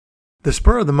The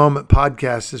Spur of the Moment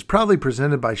podcast is proudly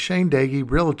presented by Shane Doege,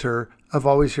 Realtor of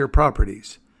Always Here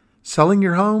Properties. Selling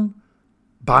your home,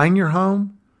 buying your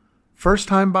home,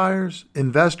 first-time buyers,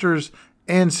 investors,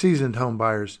 and seasoned home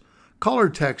buyers. Call or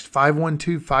text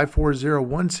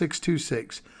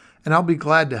 512-540-1626, and I'll be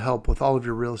glad to help with all of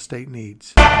your real estate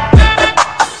needs.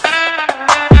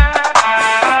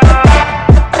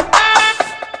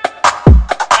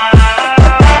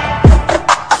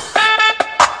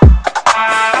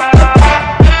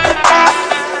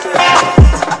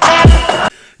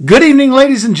 Good evening,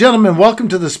 ladies and gentlemen. Welcome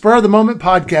to the Spur of the Moment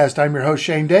podcast. I'm your host,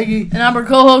 Shane Doege. And I'm our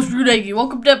co-host, Drew Doege.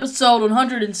 Welcome to episode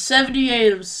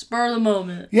 178 of Spur of the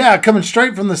Moment. Yeah, coming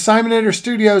straight from the Simonator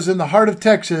Studios in the heart of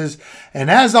Texas. And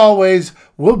as always,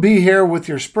 we'll be here with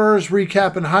your Spurs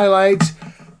recap and highlights.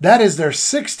 That is their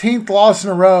 16th loss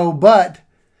in a row, but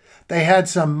they had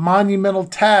some monumental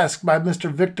task by Mr.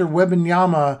 Victor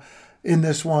Wembanyama in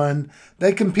this one.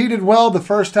 They competed well the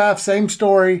first half, same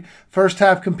story. First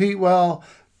half compete well.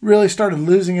 Really started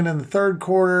losing it in the third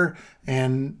quarter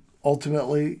and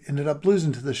ultimately ended up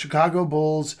losing to the Chicago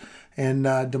Bulls and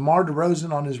DeMar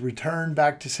DeRozan on his return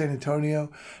back to San Antonio.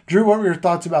 Drew, what were your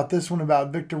thoughts about this one,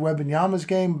 about Victor Wembanyama's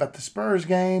game, about the Spurs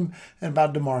game, and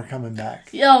about DeMar coming back?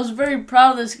 Yeah, I was very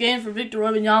proud of this game for Victor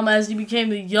Wembanyama as he became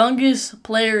the youngest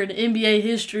player in NBA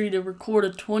history to record a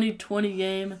 2020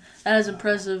 game. That is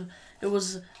impressive. It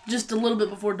was just a little bit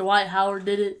before Dwight Howard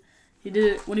did it. He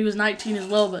did it when he was 19 as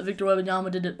well, but Victor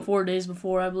Wembanyama did it 4 days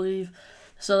before, I believe.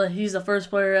 So he's the first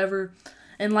player ever.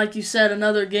 And like you said,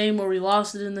 another game where we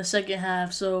lost it in the second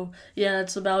half. So, yeah,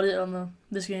 that's about it on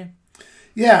this game.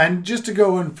 Yeah, and just to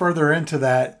go in further into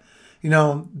that,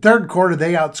 third quarter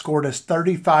they outscored us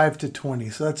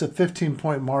 35-20. So that's a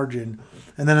 15-point margin.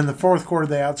 And then in the fourth quarter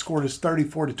they outscored us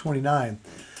 34-29.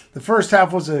 The first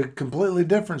half was a completely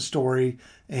different story,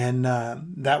 and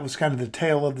that was kind of the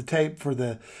tail of the tape for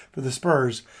the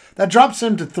Spurs. That drops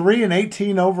them to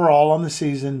 3-18 overall on the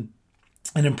season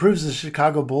and improves the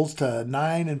Chicago Bulls to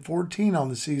 9-14 on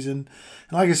the season.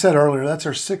 And like I said earlier, that's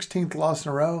our 16th loss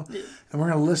in a row. And we're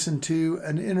going to listen to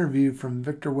an interview from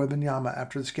Victor Wembanyama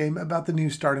after this game about the new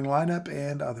starting lineup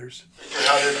and others.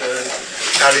 How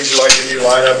did you like the new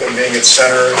lineup and being at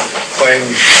center, playing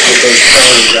with those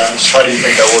perimeter guys? How do you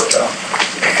think that worked out?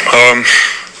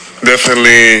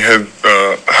 Definitely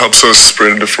helps us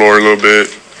spread the floor a little bit.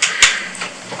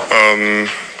 I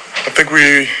think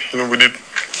we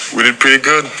did pretty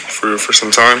good for some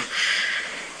time,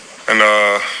 and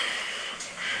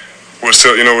we're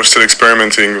still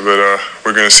experimenting, but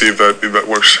we're gonna see if that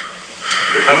works.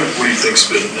 What do you think's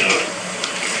been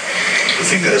the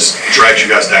thing that has dragged you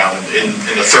guys down in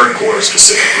the third quarter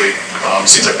specifically?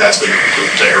 Seems like that's been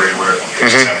the area where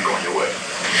things just haven't gone your way.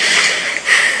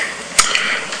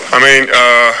 I mean,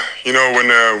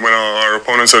 when our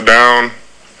opponents are down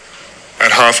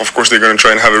at half, of course they're gonna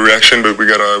try and have a reaction, but we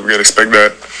gotta expect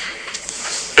that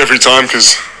every time,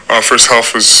 because our first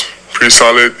half was pretty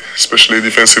solid, especially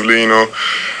defensively, and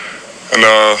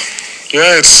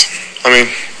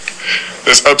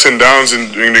there's ups and downs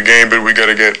during the game, but we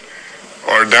gotta get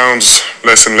our downs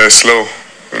less and less slow,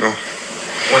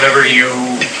 Whenever you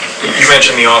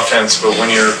mentioned the offense, but when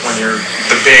you're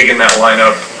the big in that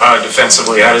lineup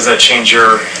defensively, how does that change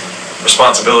your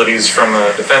responsibilities from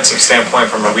a defensive standpoint,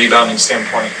 from a rebounding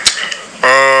standpoint?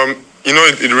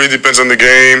 It really depends on the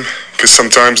game, because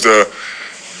sometimes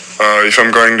if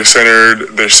I'm guarding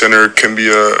their center can be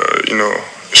a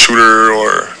shooter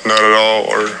or not at all,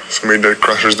 or somebody that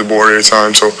crashes the board every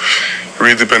time. So it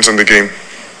really depends on the game.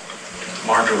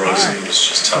 DeMar DeRozan was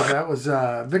just tough. So that was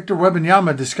Victor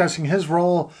Wembanyama discussing his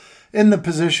role in the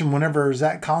position whenever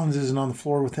Zach Collins isn't on the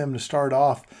floor with him to start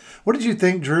off. What did you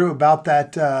think, Drew, about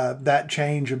that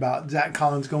change, about Zach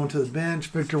Collins going to the bench,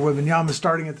 Victor Wembanyama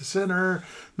starting at the center,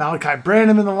 Malachi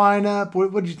Branham in the lineup?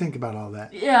 What did you think about all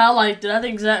that? Yeah, I liked it. I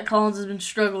think Zach Collins has been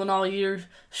struggling all year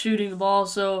shooting the ball,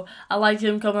 so I like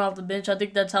him coming off the bench. I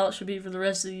think that's how it should be for the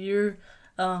rest of the year.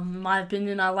 In my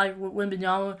opinion, I like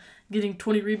Wembanyama getting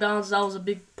 20 rebounds. That was a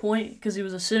big point because he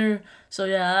was a center. So,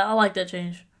 yeah, I like that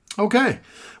change. Okay.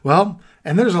 Well,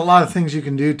 and there's a lot of things you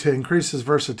can do to increase his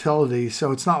versatility.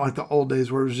 So it's not like the old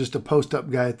days where it was just a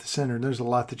post-up guy at the center. There's a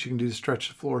lot that you can do to stretch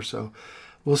the floor. So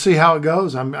we'll see how it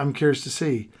goes. I'm curious to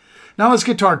see. Now let's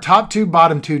get to our top two,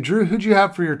 bottom two. Drew, who'd you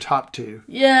have for your top two?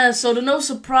 Yeah, so to no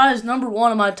surprise, number one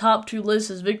on my top two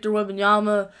list is Victor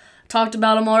Wembanyama. Talked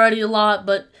about him already a lot,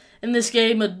 but in this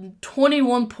game, a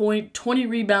 21-point,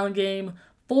 20-rebound game,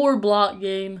 4-block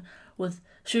game with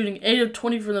shooting 8 of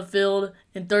 20 from the field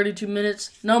in 32 minutes.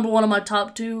 Number one on my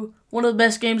top two. One of the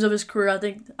best games of his career. I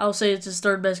think I'll say it's his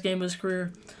third best game of his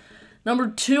career. Number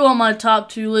two on my top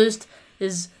two list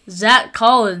is Zach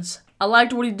Collins. I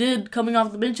liked what he did coming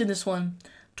off the bench in this one.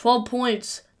 12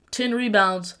 points, 10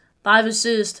 rebounds, 5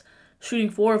 assists, shooting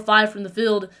 4 of 5 from the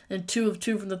field, and 2 of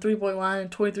 2 from the three-point line in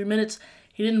 23 minutes.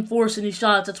 He didn't force any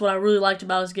shots. That's what I really liked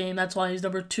about his game. That's why he's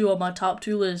number 2 on my top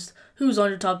 2 list. Who's on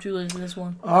your top 2 list in this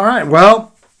one? All right.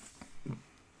 Well,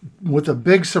 with a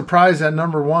big surprise at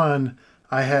number 1,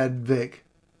 I had Vic.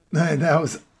 That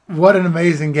was what an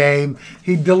amazing game.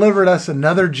 He delivered us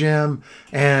another gem,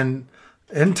 and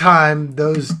in time,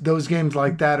 those games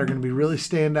like that are going to be really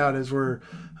stand out as we're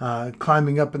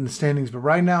climbing up in the standings. But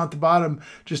right now at the bottom,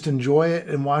 just enjoy it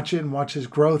and watch his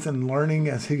growth and learning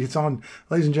as he gets on.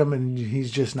 Ladies and gentlemen,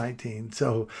 he's just 19.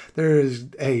 So there is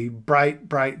a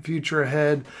bright future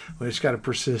ahead. We just got to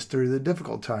persist through the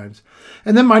difficult times.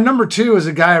 And then my number 2 is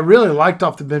a guy I really liked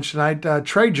off the bench tonight.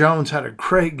 Trey Jones had a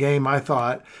great game, I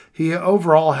thought. He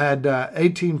overall had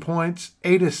 18 points,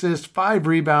 8 assists, 5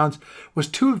 rebounds, was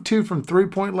 2 of 2 from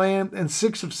three-point land, and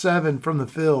 6 of 7 from the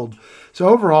field. So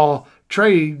overall,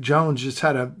 Trey Jones just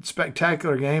had a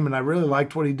spectacular game, and I really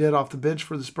liked what he did off the bench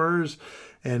for the Spurs,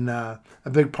 and a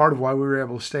big part of why we were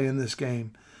able to stay in this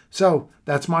game. So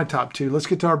that's my top 2. Let's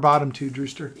get to our bottom 2,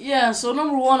 Drewster. Yeah, so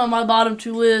number 1 on my bottom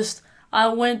 2 list, I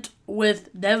went with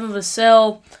Devin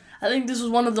Vassell. I think this was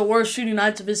one of the worst shooting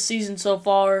nights of his season so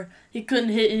far. He couldn't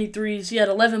hit any threes. He had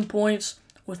 11 points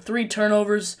with 3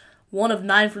 turnovers, 1 of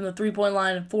 9 from the three-point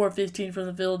line, and 4 of 15 from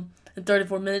the field in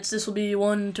 34 minutes. This will be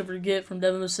one to forget from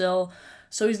Devin Vassell.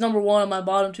 So he's number 1 on my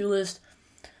bottom 2 list.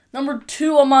 Number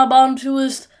 2 on my bottom 2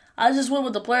 list, I just went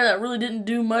with a player that really didn't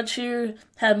do much here.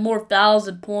 Had more fouls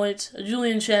than points.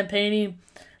 Julian Champagnie,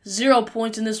 0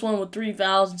 points in this one with 3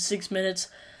 fouls in 6 minutes.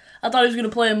 I thought he was going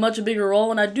to play a much bigger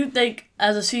role, and I do think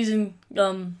as the season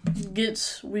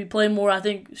we play more, I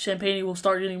think Champagnie will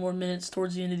start getting more minutes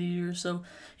towards the end of the year. So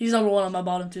he's number 1 on my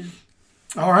bottom 2.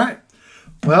 All right.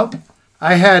 Well,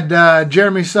 I had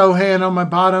Jeremy Sohan on my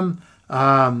bottom.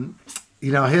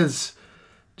 His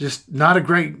just not a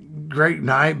great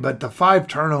night, but the 5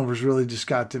 turnovers really just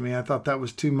got to me. I thought that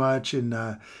was too much, and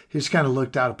he just kind of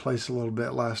looked out of place a little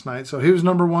bit last night. So he was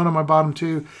number 1 on my bottom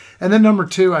 2. And then number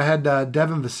 2, I had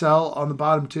Devin Vassell on the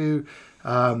bottom 2.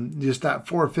 Just that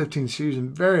 4 of 15 shooting,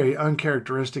 very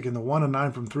uncharacteristic, and the 1 of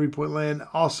 9 from three-point land,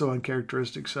 also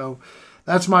uncharacteristic. So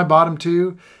that's my bottom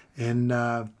 2,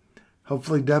 and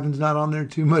hopefully Devin's not on there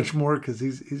too much more because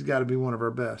he's got to be one of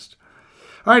our best.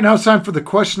 All right, now it's time for the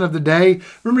question of the day.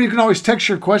 Remember, you can always text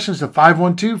your questions to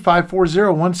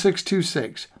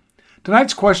 512-540-1626.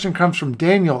 Tonight's question comes from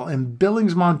Daniel in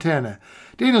Billings, Montana.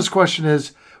 Daniel's question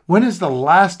is, when is the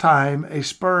last time a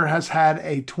Spur has had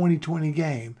a 2020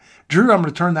 game? Drew, I'm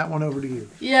going to turn that one over to you.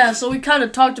 Yeah, so we kind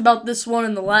of talked about this one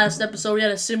in the last episode. We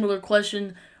had a similar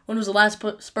question. When was the last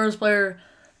Spurs player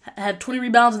had 20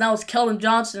 rebounds, and that was Keldon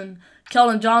Johnson.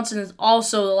 Keldon Johnson is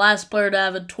also the last player to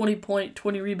have a 20-point,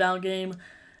 20-rebound game.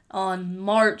 On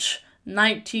March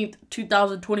 19th,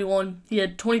 2021, he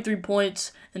had 23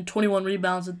 points and 21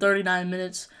 rebounds in 39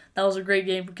 minutes. That was a great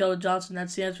game for Keldon Johnson.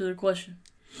 That's the answer to their question.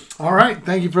 All right,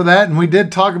 thank you for that. And we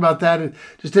did talk about that. It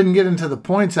just didn't get into the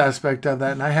points aspect of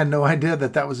that, and I had no idea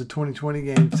that was a 2020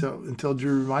 game until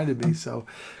Drew reminded me. So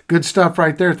good stuff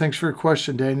right there. Thanks for your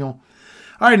question, Daniel.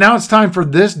 All right, now it's time for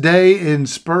This Day in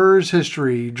Spurs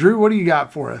History. Drew, what do you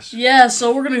got for us? Yeah,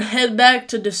 so we're going to head back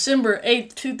to December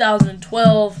 8th,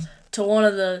 2012 to one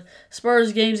of the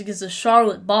Spurs games against the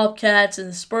Charlotte Bobcats, and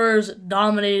the Spurs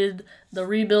dominated the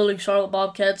rebuilding Charlotte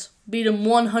Bobcats, beat them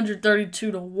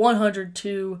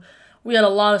 132-102. We had a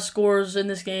lot of scores in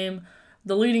this game,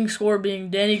 the leading scorer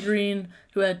being Danny Green,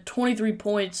 who had 23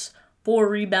 points, 4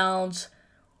 rebounds.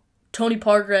 Tony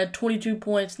Parker had 22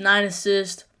 points, 9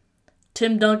 assists.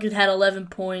 Tim Duncan had 11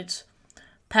 points.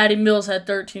 Patty Mills had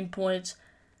 13 points.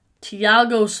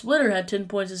 Tiago Splitter had 10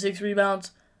 points and 6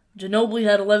 rebounds. Ginobili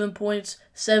had 11 points,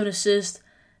 7 assists.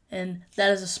 And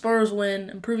that is a Spurs win,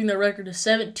 improving their record to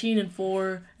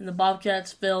 17-4. And the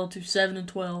Bobcats fell to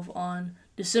 7-12 on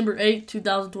December 8th,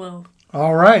 2012.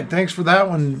 All right. Thanks for that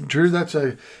one, Drew. That's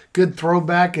a good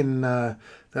throwback. And that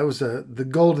was the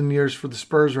golden years for the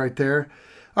Spurs right there.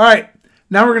 All right.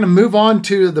 Now we're going to move on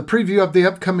to the preview of the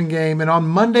upcoming game. And on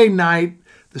Monday night,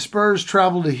 the Spurs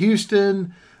travel to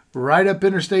Houston, right up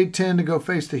Interstate 10 to go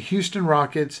face the Houston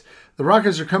Rockets. The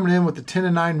Rockets are coming in with a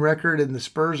 10-9 record, and the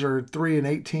Spurs are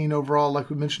 3-18 overall, like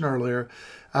we mentioned earlier.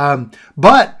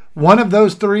 But one of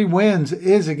those 3 wins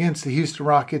is against the Houston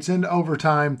Rockets in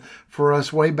overtime for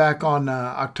us way back on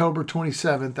October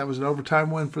 27th. That was an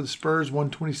overtime win for the Spurs,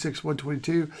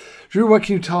 126-122. Drew, what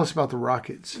can you tell us about the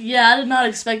Rockets? Yeah, I did not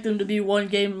expect them to be one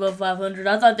game above 500.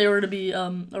 I thought they were to be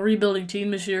a rebuilding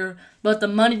team this year, but the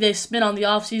money they spent on the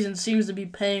offseason seems to be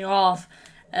paying off.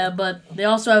 But they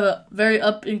also have a very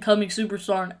up-and-coming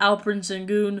superstar in Alperen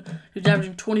Sengun, who's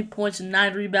averaging 20 points and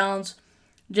 9 rebounds.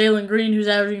 Jalen Green, who's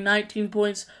averaging 19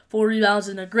 points, 4 rebounds.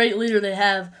 And a great leader they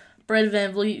have, Fred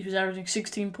VanVleet, who's averaging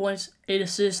 16 points, 8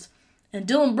 assists. And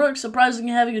Dylan Brooks,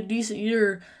 surprisingly having a decent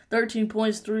year, 13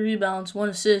 points, 3 rebounds, 1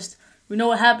 assist. We know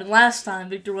what happened last time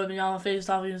Victor Wembanyama faced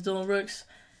off against Dylan Brooks.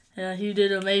 He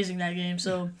did amazing that game.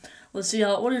 So let's see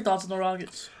what are your thoughts on the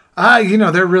Rockets?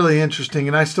 They're really interesting,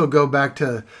 and I still go back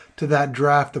to that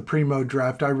draft, the Primo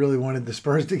draft. I really wanted the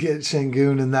Spurs to get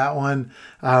Sengun in that one,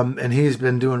 and he's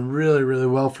been doing really, really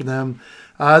well for them.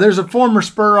 There's a former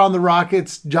Spur on the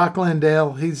Rockets, Jock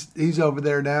Landale. He's over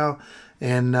there now,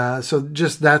 and so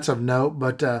just that's of note.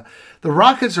 But the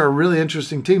Rockets are a really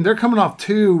interesting team. They're coming off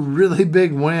 2 really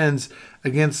big wins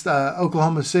against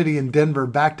Oklahoma City and Denver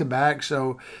back-to-back,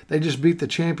 so they just beat the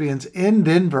champions in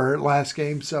Denver last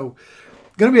game, so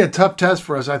going to be a tough test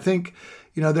for us. I think,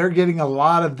 they're getting a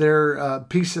lot of their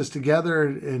pieces together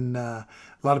and a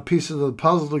lot of pieces of the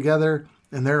puzzle together,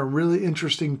 and they're a really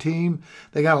interesting team.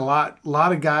 They got a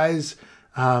lot of guys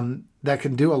that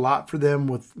can do a lot for them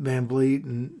with VanVleet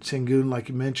and Sengun, like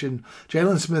you mentioned.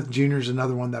 Jalen Smith Jr. is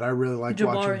another one that I really like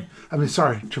watching.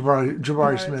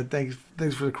 Jabari Smith.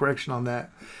 Thanks for the correction on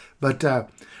that. But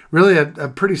really a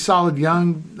pretty solid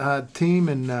young team,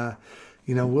 and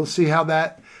we'll see how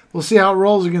it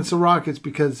rolls against the Rockets,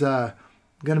 because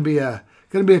going to be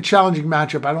a challenging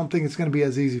matchup. I don't think it's going to be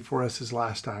as easy for us as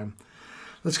last time.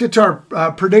 Let's get to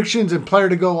our predictions and player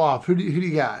to go off. Who do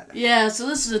you got? Yeah, so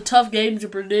this is a tough game to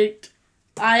predict.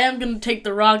 I am going to take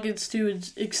the Rockets to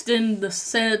extend the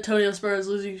San Antonio Spurs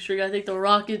losing streak. I think the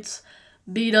Rockets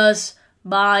beat us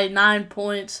by 9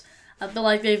 points. I feel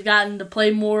like they've gotten to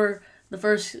play more. The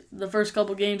first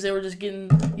couple games, they were just getting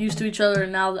used to each other,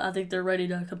 and now I think they're ready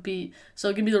to compete.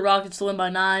 So give me the Rockets to win by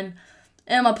 9.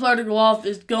 And my player to go off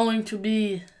is going to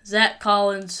be Zach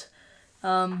Collins.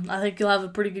 I think he'll have a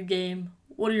pretty good game.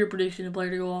 What are your predictions of player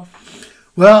to go off?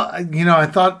 Well, I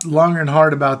thought long and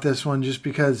hard about this one, just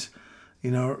because,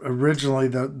 originally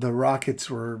the Rockets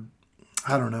were,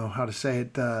 I don't know how to say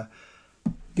it,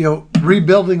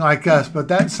 rebuilding like us. But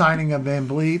that signing of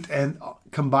VanVleet and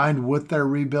combined with their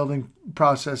rebuilding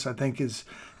process, I think is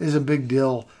a big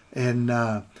deal. And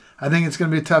I think it's going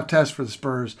to be a tough test for the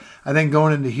Spurs. I think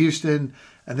going into Houston,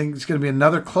 I think it's going to be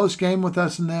another close game with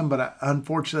us and them, but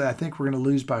unfortunately I think we're going to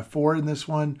lose by 4 in this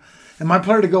one. And my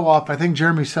player to go off, I think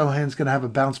Jeremy Sohan's going to have a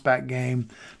bounce-back game.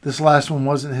 This last one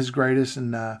wasn't his greatest,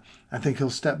 and I think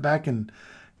he'll step back and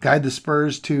guide the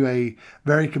Spurs to a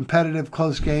very competitive,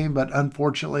 close game, but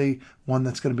unfortunately one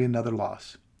that's going to be another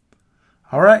loss.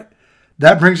 All right.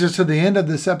 That brings us to the end of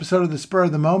this episode of the Spur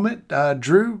of the Moment.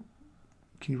 Drew,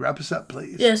 can you wrap us up,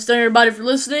 please? Yes, thank everybody for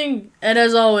listening. And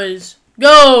as always,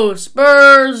 go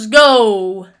Spurs,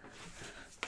 go!